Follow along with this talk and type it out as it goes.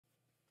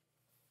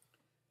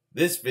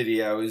This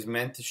video is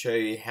meant to show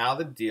you how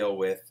to deal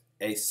with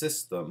a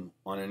system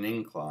on an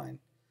incline.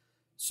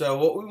 So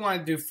what we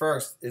want to do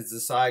first is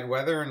decide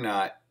whether or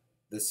not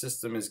the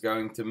system is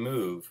going to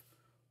move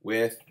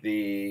with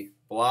the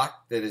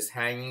block that is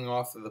hanging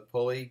off of the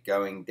pulley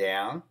going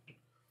down,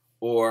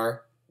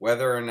 or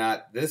whether or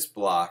not this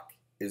block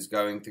is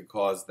going to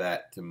cause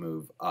that to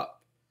move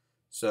up.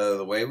 So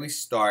the way we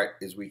start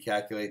is we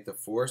calculate the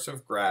force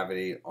of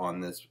gravity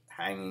on this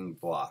hanging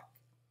block.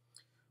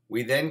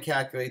 We then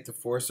calculate the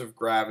force of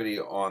gravity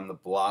on the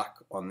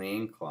block on the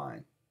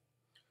incline.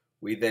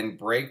 We then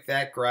break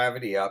that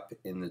gravity up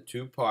into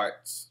two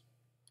parts.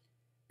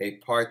 A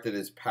part that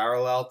is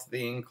parallel to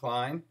the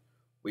incline,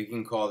 we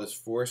can call this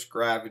force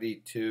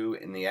gravity 2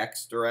 in the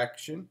x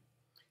direction,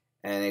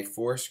 and a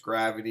force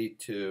gravity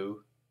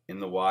 2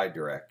 in the y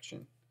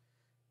direction.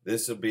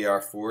 This will be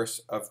our force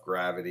of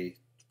gravity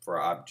for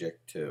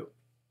object 2.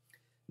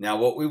 Now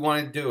what we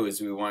want to do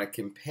is we want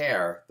to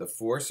compare the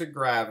force of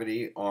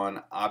gravity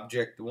on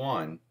object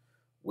 1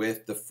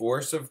 with the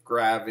force of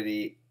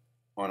gravity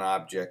on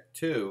object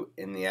 2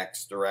 in the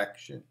x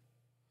direction.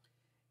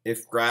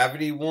 If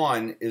gravity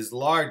 1 is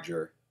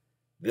larger,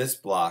 this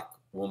block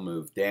will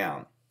move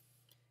down.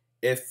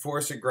 If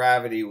force of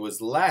gravity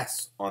was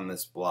less on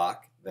this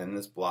block, then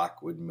this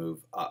block would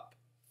move up.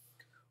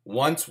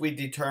 Once we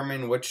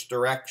determine which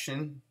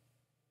direction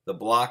the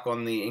block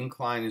on the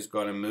incline is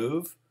going to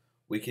move,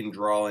 we can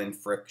draw in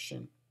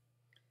friction.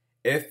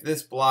 If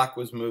this block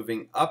was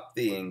moving up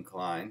the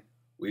incline,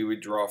 we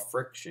would draw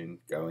friction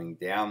going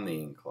down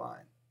the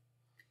incline.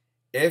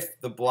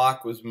 If the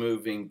block was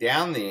moving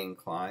down the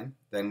incline,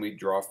 then we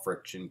draw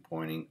friction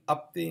pointing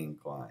up the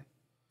incline.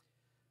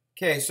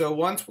 Okay, so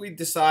once we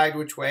decide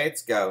which way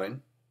it's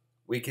going,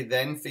 we could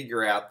then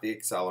figure out the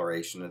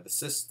acceleration of the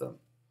system.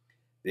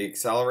 The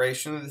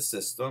acceleration of the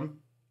system,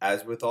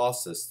 as with all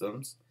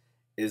systems,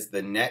 is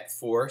the net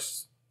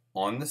force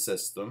on the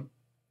system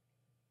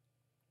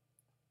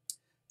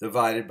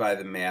divided by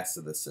the mass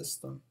of the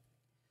system.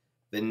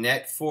 The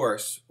net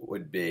force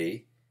would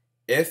be,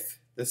 if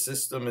the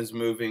system is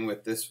moving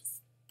with this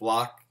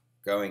block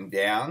going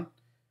down,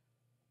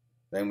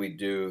 then we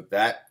do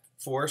that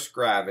force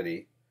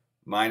gravity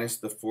minus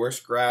the force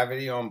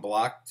gravity on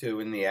block 2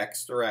 in the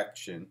x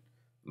direction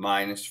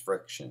minus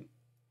friction.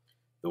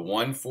 The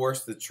one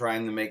force that's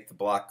trying to make the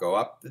block go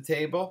up the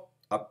table,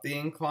 up the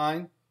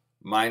incline,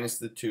 minus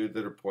the two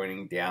that are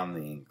pointing down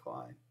the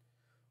incline.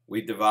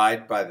 We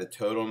divide by the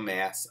total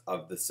mass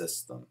of the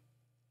system.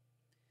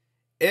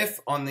 If,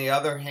 on the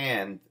other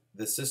hand,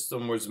 the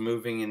system was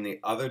moving in the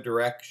other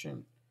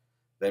direction,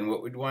 then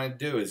what we'd want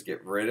to do is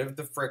get rid of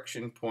the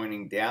friction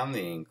pointing down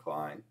the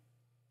incline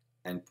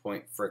and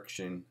point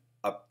friction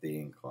up the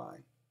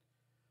incline.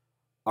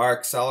 Our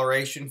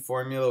acceleration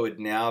formula would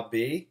now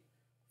be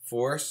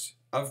force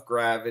of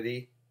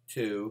gravity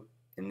 2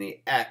 in the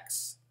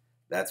x,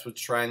 that's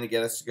what's trying to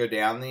get us to go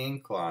down the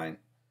incline,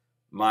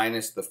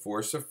 minus the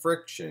force of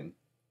friction,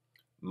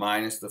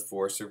 minus the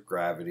force of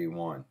gravity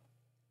 1.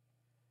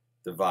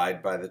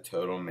 Divide by the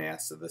total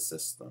mass of the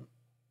system.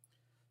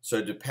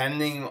 So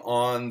depending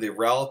on the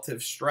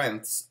relative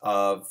strengths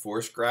of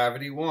force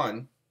gravity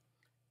 1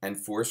 and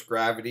force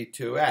gravity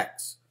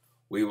 2x,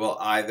 we will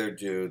either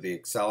do the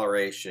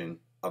acceleration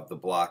of the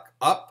block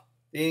up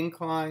the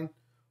incline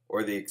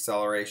or the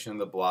acceleration of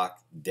the block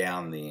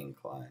down the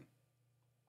incline.